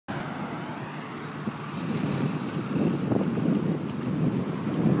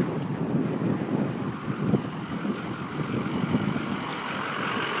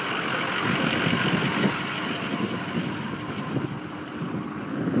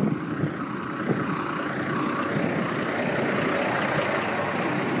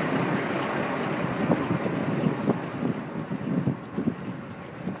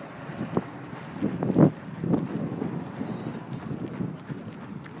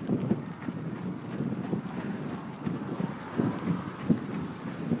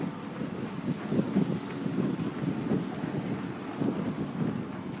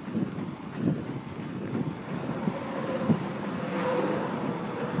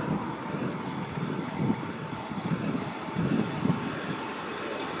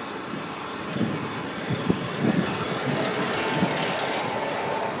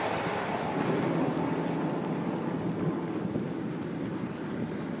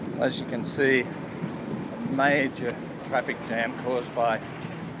As you can see, a major traffic jam caused by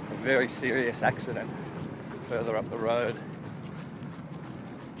a very serious accident further up the road.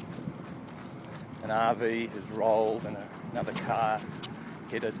 An RV has rolled and another car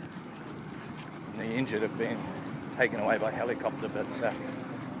hit it. And the injured have been taken away by helicopter, but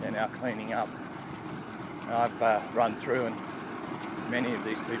they're now cleaning up. And I've run through, and many of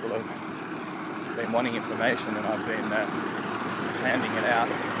these people have been wanting information, and I've been handing it out.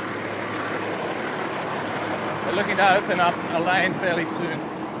 They're looking to open up a lane fairly soon.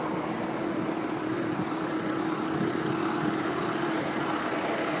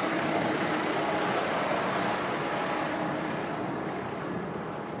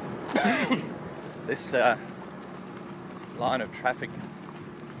 This line of traffic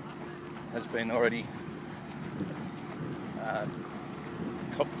has been already a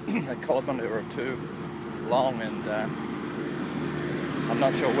kilometre or two long, and I'm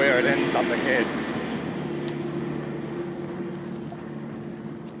not sure where it ends up ahead.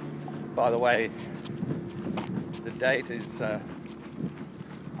 By the way, the date is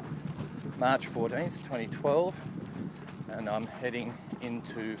March 14th, 2012, and I'm heading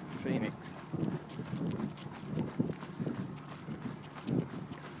into Phoenix.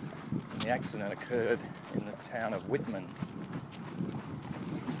 And the accident occurred in the town of Whitman.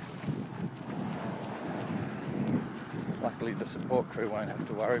 Luckily the support crew won't have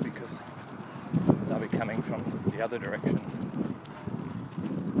to worry because they'll be coming from the other direction.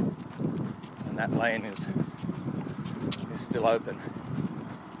 And that lane is still open.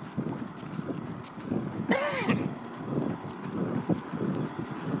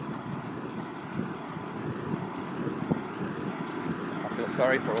 I feel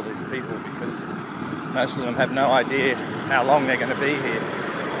sorry for all these people because most of them have no idea how long they're going to be here.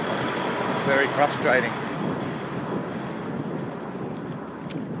 Very frustrating.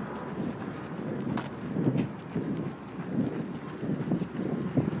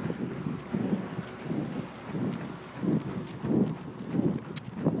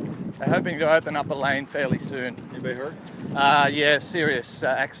 They're hoping to open up a lane fairly soon. Anybody hurt? Yeah, serious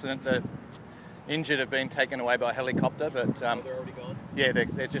accident. The injured have been taken away by a helicopter, but They're already gone? yeah,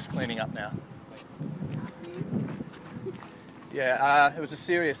 they're just cleaning up now. Yeah, it was a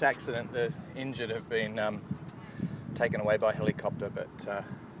serious accident. The injured have been taken away by helicopter, but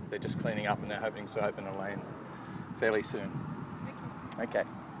they're just cleaning up, and they're hoping to open a lane fairly soon. Okay.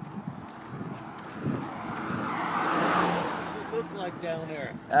 Look like down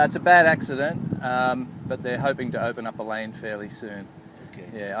there? It's a bad accident, but they're hoping to open up a lane fairly soon. Okay.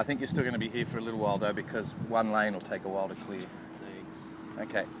 Yeah, I think you're still going to be here for a little while though, because one lane will take a while to clear. Thanks.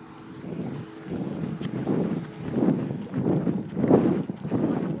 Okay.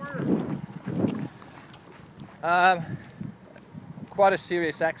 What's the word? Quite a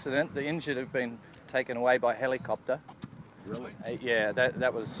serious accident. The injured have been taken away by helicopter. Really? Yeah,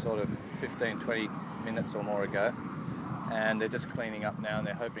 that was sort of 15, 20 minutes or more ago. And they're just cleaning up now, and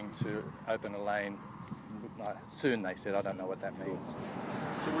they're hoping to open a lane soon, they said. I don't know what that means.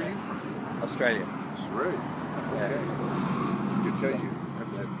 So where are you from? Australia. Australia. Okay. Yeah. I can tell you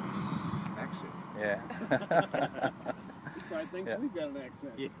have that accent. Yeah. He probably thinks we've got an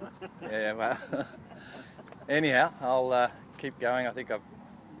accent. Yeah. Yeah, well, anyhow, I'll keep going. I think I'm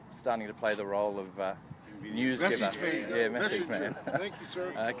starting to play the role of news giver. Message man. Yeah, message man. Thank you,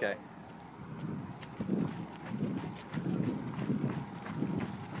 sir. Okay.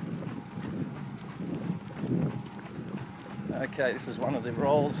 Okay, this is one of the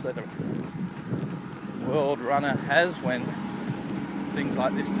roles that a world runner has when things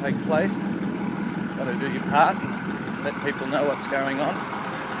like this take place. Got to do your part and let people know what's going on.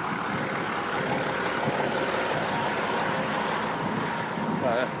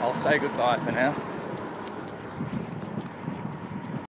 So I'll say goodbye for now.